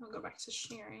 I'll go back to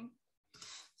sharing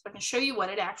so I can show you what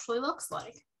it actually looks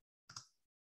like.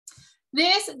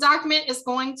 This document is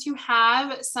going to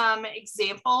have some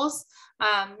examples,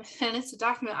 and it's a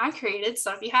document I created.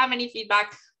 So if you have any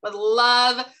feedback, would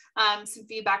love some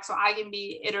feedback so I can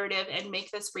be iterative and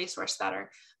make this resource better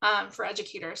for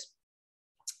educators.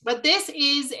 But this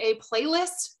is a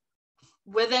playlist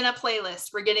within a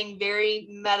playlist. We're getting very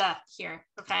meta here,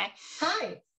 okay?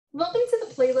 Hi, welcome to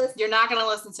the playlist. You're not gonna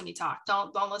listen to me talk.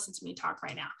 Don't listen to me talk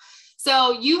right now.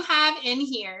 So you have in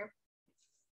here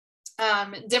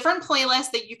different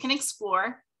playlists that you can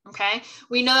explore, okay?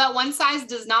 We know that one size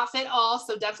does not fit all,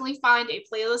 so definitely find a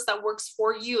playlist that works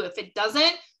for you. If it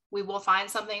doesn't, we will find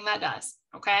something that does,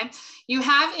 okay? You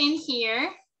have in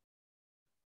here,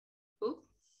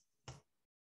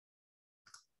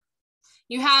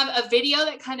 you have a video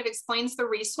that kind of explains the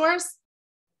resource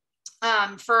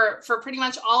for pretty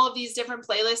much all of these different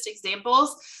playlist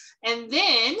examples. And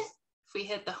then if we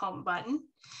hit the home button,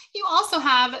 you also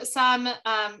have some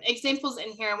examples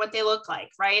in here and what they look like,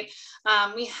 right?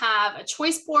 We have a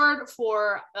choice board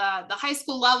for the high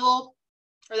school level,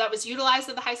 or that was utilized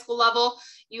at the high school level.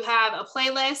 You have a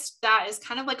playlist that is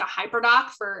kind of like a hyperdoc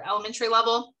for elementary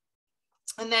level.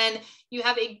 And then you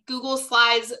have a Google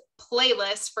Slides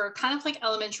playlist for kind of like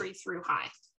elementary through high,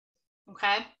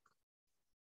 okay?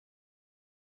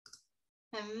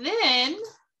 And then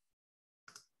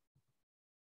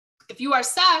if you are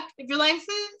stuck, if you're like,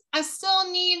 I still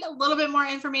need a little bit more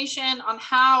information on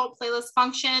how playlists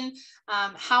function,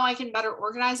 how I can better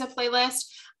organize a playlist,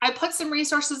 I put some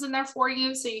resources in there for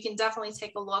you, so you can definitely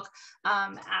take a look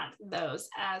at those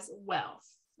as well.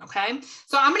 Okay,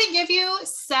 so I'm going to give you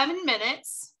 7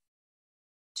 minutes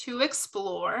to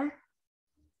explore. I'm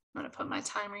going to put my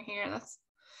timer here.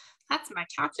 That's my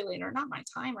calculator, not my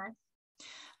timer.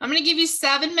 I'm going to give you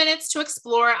 7 minutes to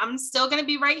explore. I'm still going to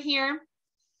be right here.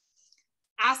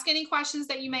 Ask any questions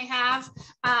that you may have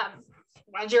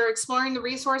as you're exploring the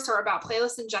resource or about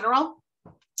playlists in general.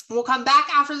 We'll come back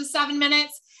after the 7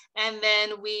 minutes and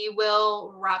then we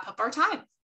will wrap up our time.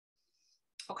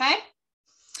 Okay?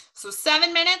 So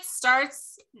 7 minutes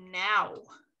starts now.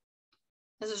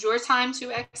 This is your time to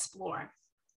explore.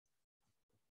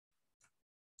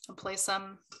 I'll play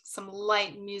some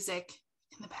light music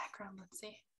in the background. Let's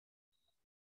see.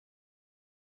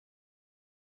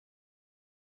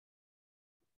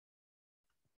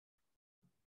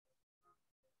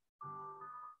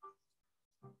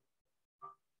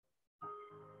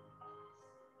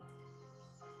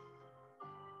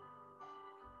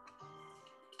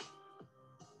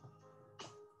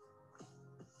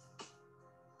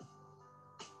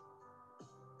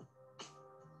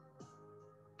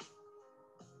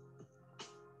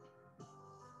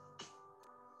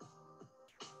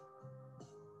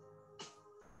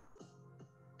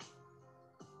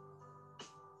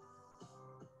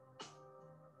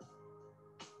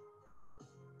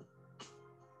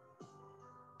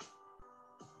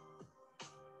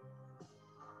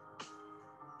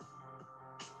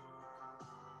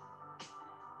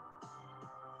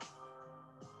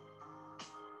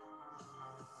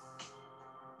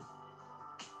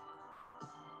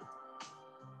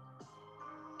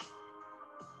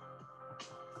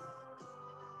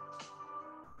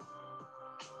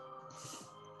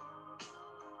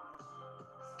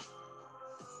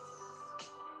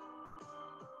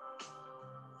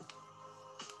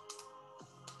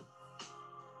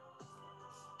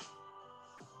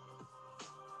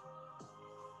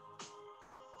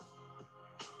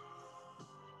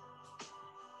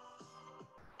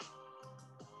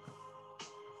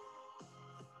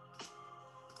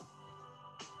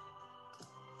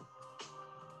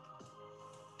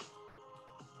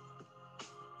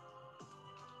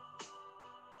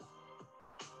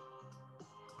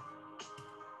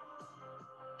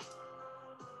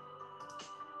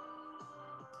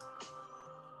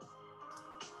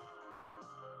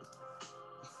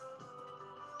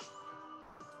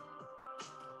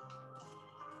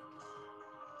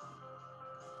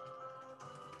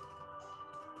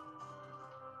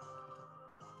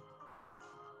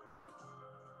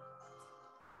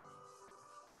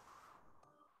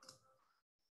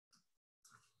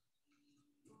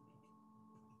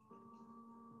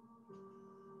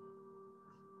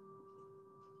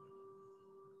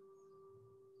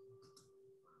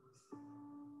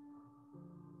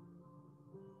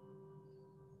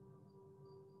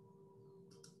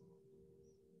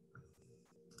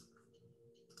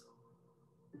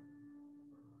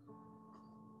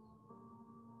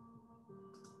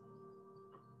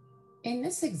 In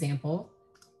this example,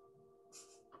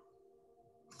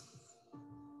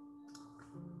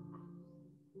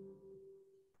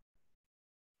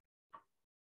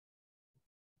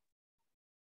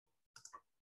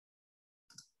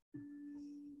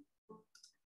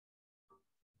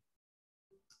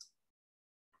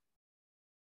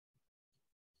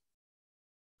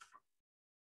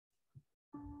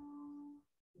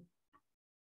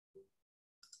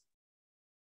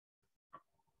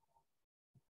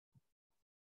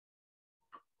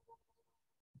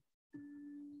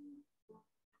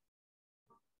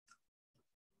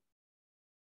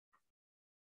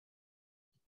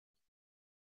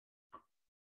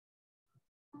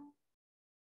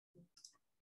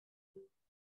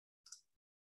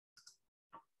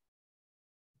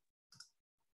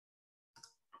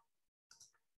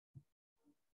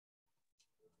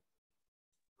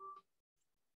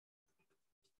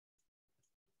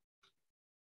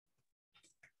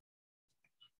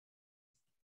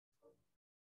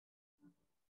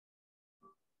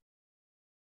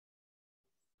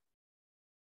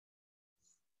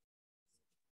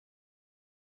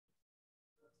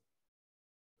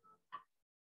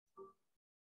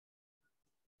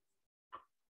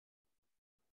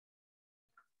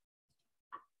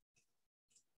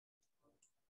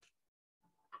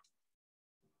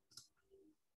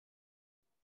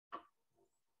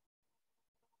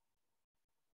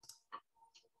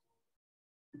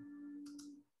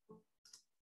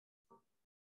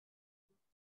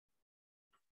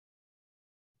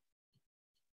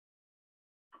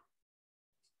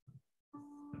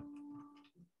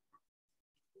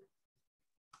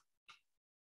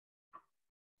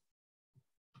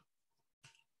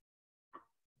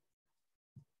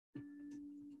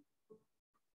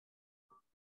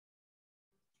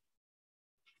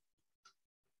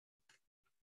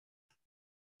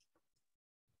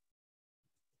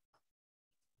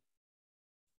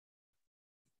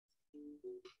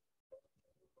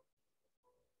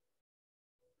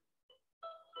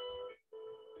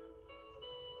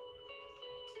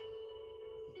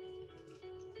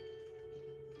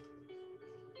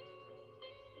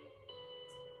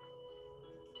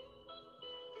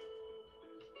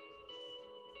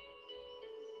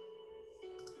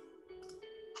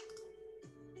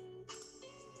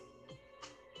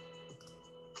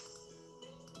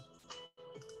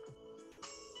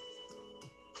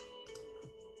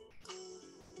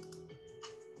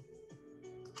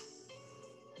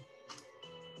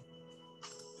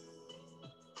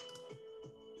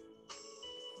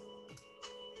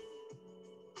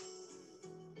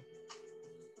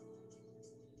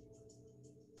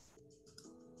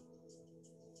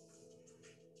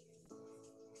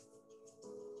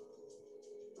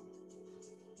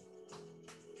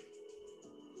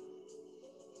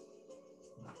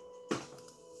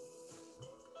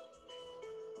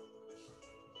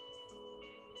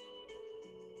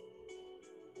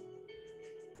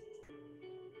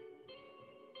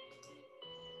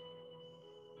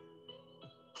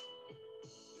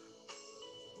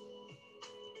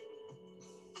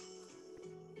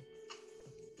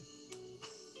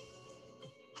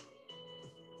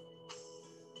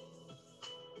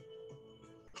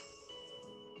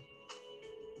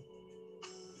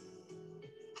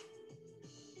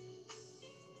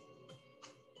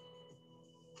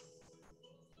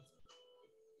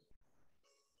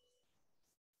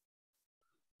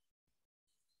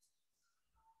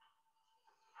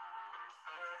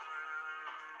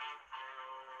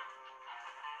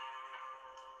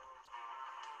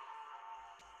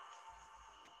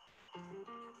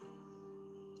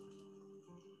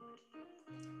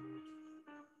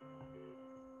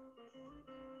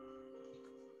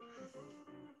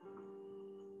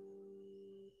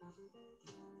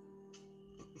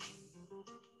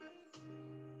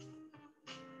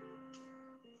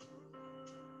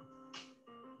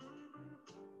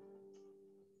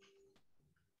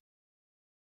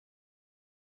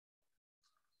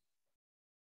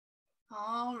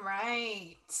 All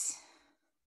right.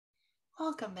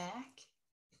 Welcome back.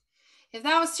 If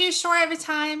that was too short of a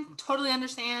time, totally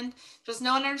understand. Just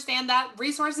know and understand that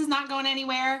resource is not going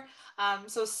anywhere.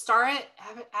 So start it,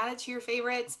 add it to your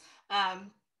favorites.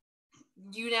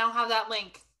 You now have that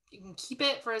link. You can keep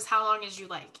it for how long as you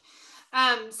like.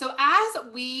 So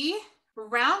as we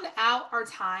round out our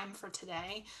time for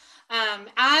today,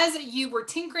 as you were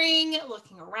tinkering,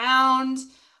 looking around,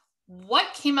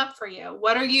 what came up for you?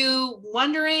 What are you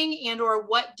wondering, and or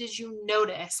what did you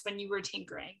notice when you were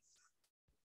tinkering?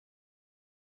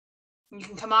 You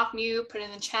can come off mute, put it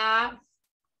in the chat,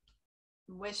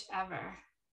 whichever.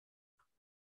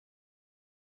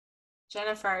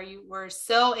 Jennifer, you were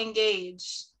so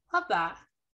engaged. Love that.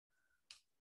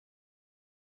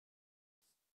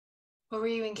 What were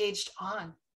you engaged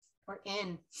on or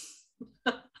in?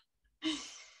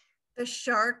 The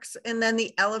sharks and then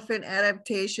the elephant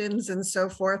adaptations and so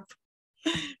forth.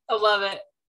 I love it.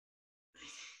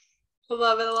 I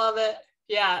love it. I love it.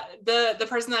 Yeah. The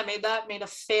person that made that made a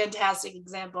fantastic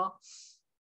example.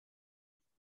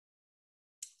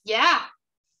 Yeah.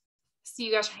 See,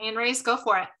 you got your hand raised. Go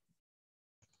for it.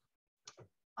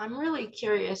 I'm really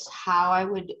curious how I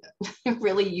would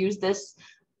really use this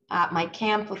at my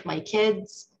camp with my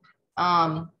kids.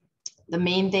 The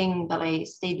main thing that I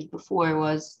stated before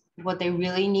was what they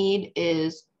really need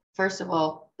is, first of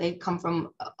all, they come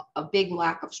from a big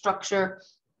lack of structure.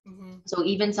 Mm-hmm. So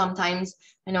even sometimes,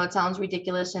 I know it sounds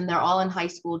ridiculous and they're all in high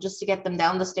school, just to get them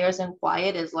down the stairs and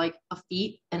quiet is like a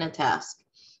feat and a task.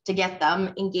 To get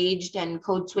them engaged and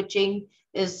code switching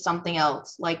is something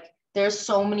else. Like there's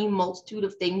so many multitude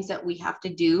of things that we have to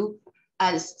do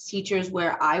as teachers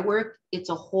where I work. It's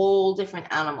a whole different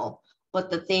animal. But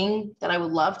the thing that I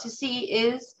would love to see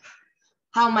is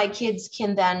how my kids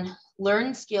can then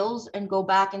learn skills and go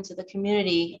back into the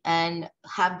community and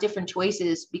have different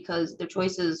choices, because their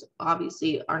choices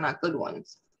obviously are not good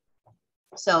ones.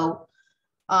 So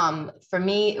for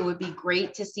me, it would be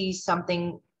great to see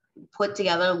something put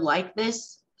together like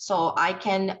this, so I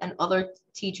can, and other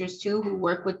teachers too who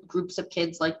work with groups of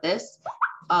kids like this,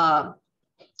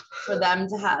 for them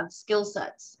to have skill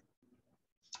sets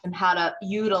and how to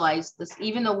utilize this,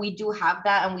 even though we do have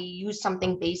that and we use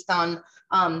something based on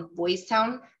Boys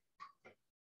Town.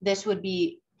 This would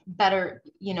be better,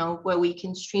 you know, where we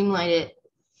can streamline it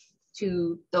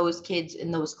to those kids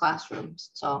in those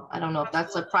classrooms. So I don't know if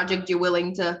that's a project you're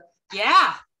willing to.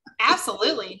 Yeah,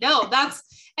 absolutely. No,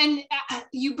 and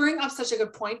you bring up such a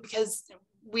good point, because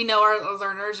we know our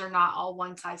learners are not all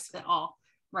one size fit all,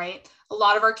 right? A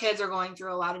lot of our kids are going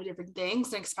through a lot of different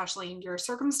things, and especially in your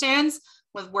circumstance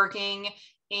with working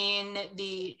in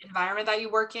the environment that you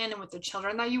work in and with the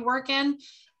children that you work in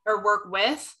or work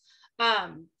with,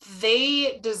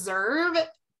 they deserve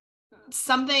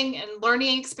something and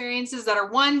learning experiences that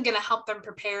are, one, going to help them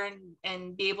prepare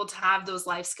and be able to have those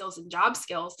life skills and job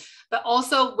skills, but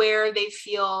also where they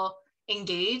feel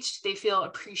engaged, they feel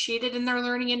appreciated in their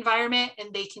learning environment,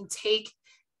 and they can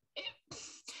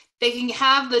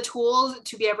have the tools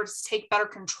to be able to take better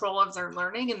control of their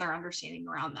learning and their understanding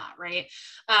around that. Right.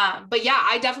 But yeah,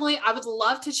 I would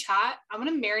love to chat. I'm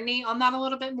going to marinate on that a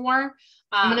little bit more.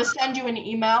 I'm going to send you an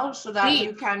email so that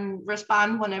you can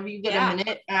respond whenever you get a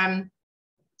minute.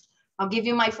 I'll give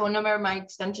you my phone number, my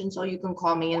extension, so you can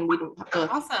call me and we don't have to.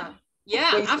 Awesome.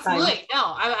 Yeah, absolutely. Time.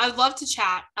 No, I'd love to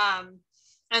chat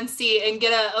and see and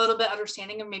get a little bit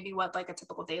understanding of maybe what like a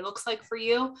typical day looks like for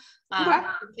you, okay.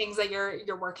 Things that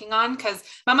you're working on, because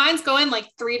my mind's going like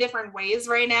 3 different ways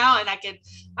right now, and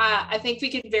I think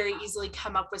we could very easily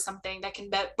come up with something that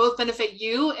can both benefit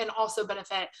you and also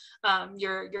benefit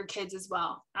your kids as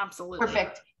well. Absolutely.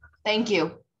 Perfect. Thank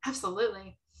you.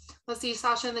 Absolutely. Let's see,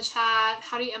 Sasha in the chat.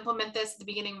 How do you implement this at the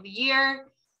beginning of the year?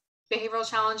 Behavioral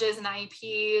challenges and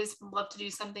IEPs. Would love to do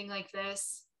something like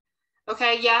this.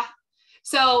 Okay, yeah.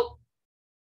 So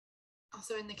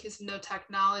also in the case of no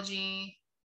technology.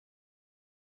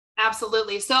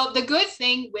 Absolutely. So the good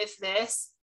thing with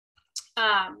this,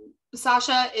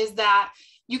 Sasha, is that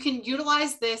you can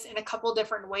utilize this in a couple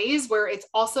different ways, where it's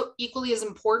also equally as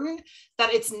important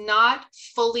that it's not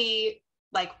fully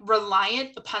like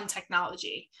reliant upon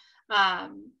technology.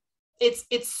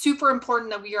 It's super important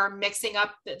that we are mixing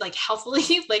up like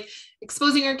healthily, like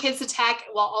exposing our kids to tech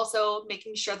while also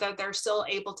making sure that they're still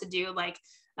able to do like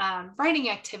writing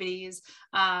activities,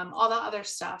 all that other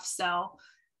stuff. So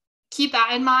keep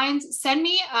that in mind. Send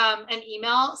me an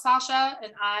email, Sasha,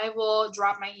 and I will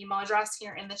drop my email address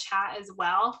here in the chat as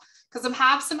well, because I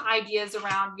have some ideas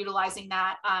around utilizing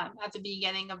that at the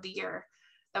beginning of the year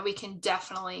that we can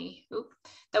definitely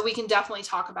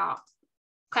talk about.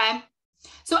 Okay.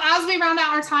 So as we round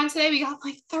out our time today, we got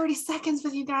like 30 seconds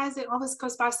with you guys. It always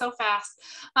goes by so fast.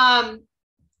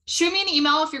 Shoot me an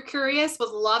email if you're curious. Would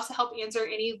love to help answer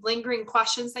any lingering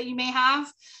questions that you may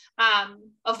have.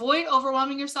 Avoid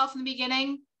overwhelming yourself in the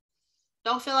beginning.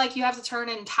 Don't feel like you have to turn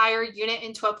an entire unit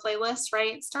into a playlist,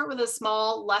 right? Start with a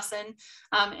small lesson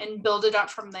and build it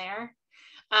up from there.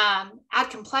 Add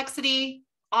complexity,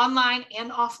 online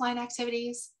and offline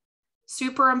activities.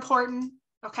 Super important,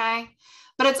 okay?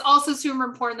 But it's also super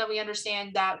important that we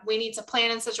understand that we need to plan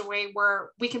in such a way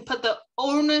where we can put the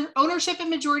ownership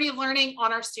and majority of learning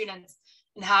on our students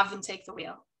and have them take the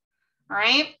wheel. All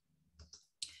right.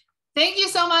 Thank you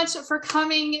so much for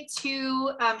coming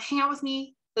to hang out with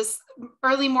me this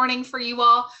early morning for you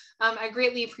all. I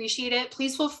greatly appreciate it.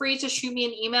 Please feel free to shoot me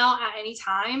an email at any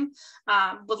time.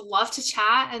 Would love to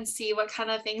chat and see what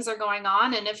kind of things are going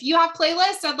on. And if you have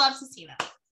playlists, I'd love to see them.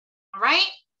 All right.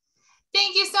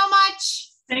 Thank you so much.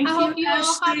 Thank you, hope you all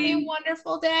have Ashley. a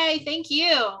wonderful day. Thank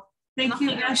you. Thank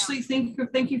you, Ashley. Thank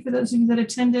you for those of you that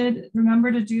attended.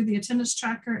 Remember to do the attendance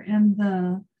tracker and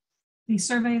the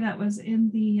survey that was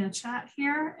in the chat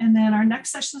here. And then our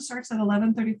next session starts at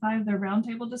 11:35. They're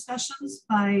roundtable discussions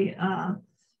by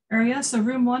area. So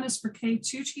room 1 is for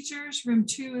K2 teachers. Room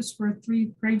 2 is for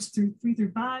grades 3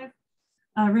 through 5.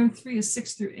 Room 3 is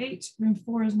 6 through 8. Room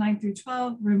 4 is 9 through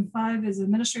 12. Room 5 is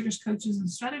administrators, coaches, and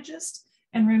strategists.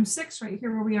 And room 6, right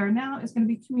here where we are now, is going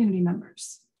to be community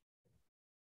members.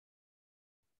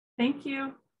 Thank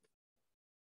you.